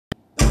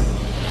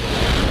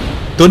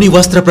తొని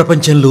వస్త్ర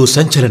ప్రపంచంలో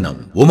సంచలనం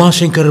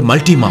ఉమాశంకర్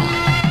మల్టీమార్ట్.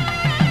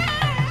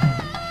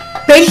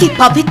 పెళ్లి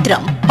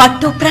పవిత్రం,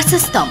 పట్టు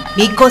ప్రశస్తం,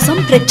 మీకోసం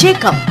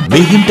ప్రత్యేకం.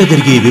 మీ ఇంట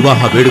జరిగే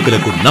వివాహ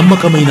వేడుకలకు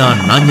నమ్మకమైన,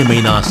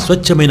 నాణ్యమైన,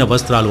 స్వచ్ఛమైన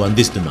వస్త్రాలు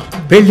అందిస్తున్నాం.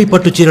 పెళ్లి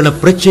పట్టు చీరల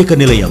ప్రత్యేక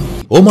నిలయం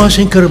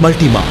ఉమాశంకర్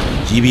మల్టీమార్ట్,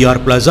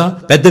 జీవీఆర్ ప్లాజా,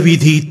 పెద్ద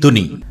వీధి,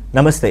 తుని.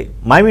 నమస్తే,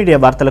 మై మీడియా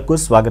వార్తలకు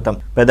స్వాగతం.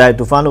 పెదాయి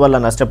తుఫాను వల్ల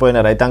నష్టపోయిన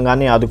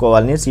రైతాంగాన్ని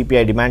ఆదుకోవాలని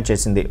సిపిఐ డిమాండ్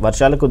చేసింది.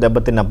 వర్షాలకు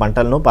దెబ్బతిన్న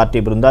పంటలను పార్టీ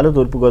బృందాలు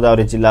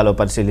తూర్పుగోదావరి జిల్లాలో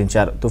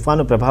పరిశీలించారు.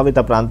 తుఫాను ప్రభావిత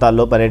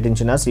ప్రాంతాల్లో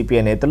పర్యటించిన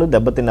సిపిఐ నేతలు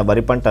దెబ్బతిన్న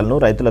వరి పంటలను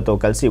రైతులతో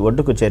కలిసి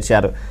ఒడ్డుకు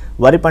చేర్చారు.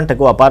 వరి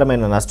పంటకు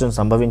అపారమైన నష్టం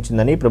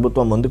సంభవించిందని,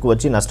 ప్రభుత్వం ముందుకు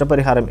వచ్చి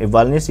నష్టపరిహారం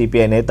ఇవ్వాలని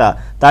సిపిఐ నేత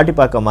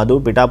తాటిపాక మధు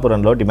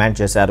పిఠాపురంలో డిమాండ్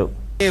చేశారు.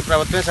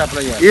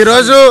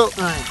 ఈరోజు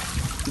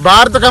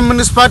భారత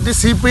కమ్యూనిస్ట్ పార్టీ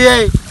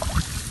సిపిఐ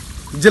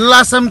జిల్లా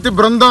సమితి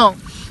బృందం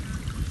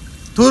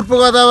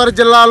తూర్పుగోదావరి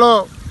జిల్లాలో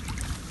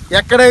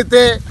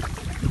ఎక్కడైతే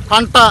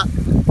పంట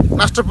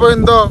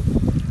నష్టపోయిందో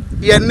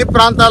ఈ అన్ని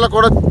ప్రాంతాలు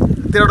కూడా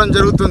తిరగడం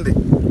జరుగుతుంది.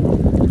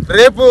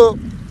 రేపు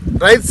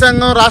రైతు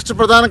సంఘం రాష్ట్ర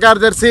ప్రధాన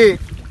కార్యదర్శి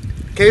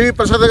కేవీ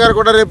ప్రసాద్ గారు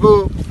కూడా రేపు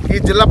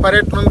ఈ జిల్లా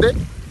పర్యటన ఉంది.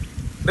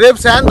 రేపు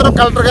సాయంత్రం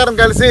కలెక్టర్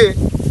గారిని కలిసి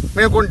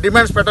మేము కొన్ని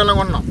డిమాండ్స్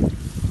పెట్టాలనుకున్నాం.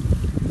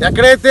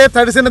 ఎక్కడైతే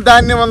తడిసిన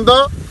ధాన్యం ఉందో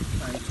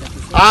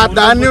ఆ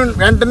ధాన్యం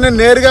వెంటనే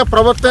నేరుగా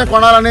ప్రభుత్వం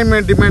కొనాలని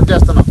మేము డిమాండ్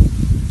చేస్తున్నాం.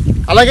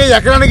 అలాగే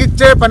ఎకరానికి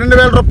ఇచ్చే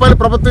 12,000 రూపాయలు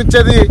ప్రభుత్వం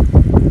ఇచ్చేది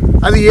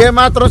అది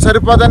ఏమాత్రం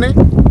సరిపోదని,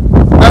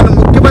 దాన్ని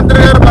ముఖ్యమంత్రి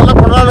గారు మళ్ళీ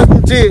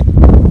పునరాలోచించి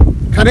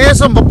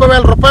కనీసం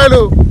 30,000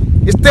 రూపాయలు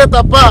ఇస్తే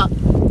తప్ప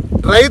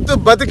రైతు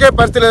బతికే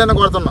పరిస్థితి లేదని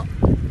కోరుతున్నాం.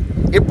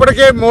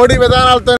 ఇప్పటికే మోడీ విధానాలతో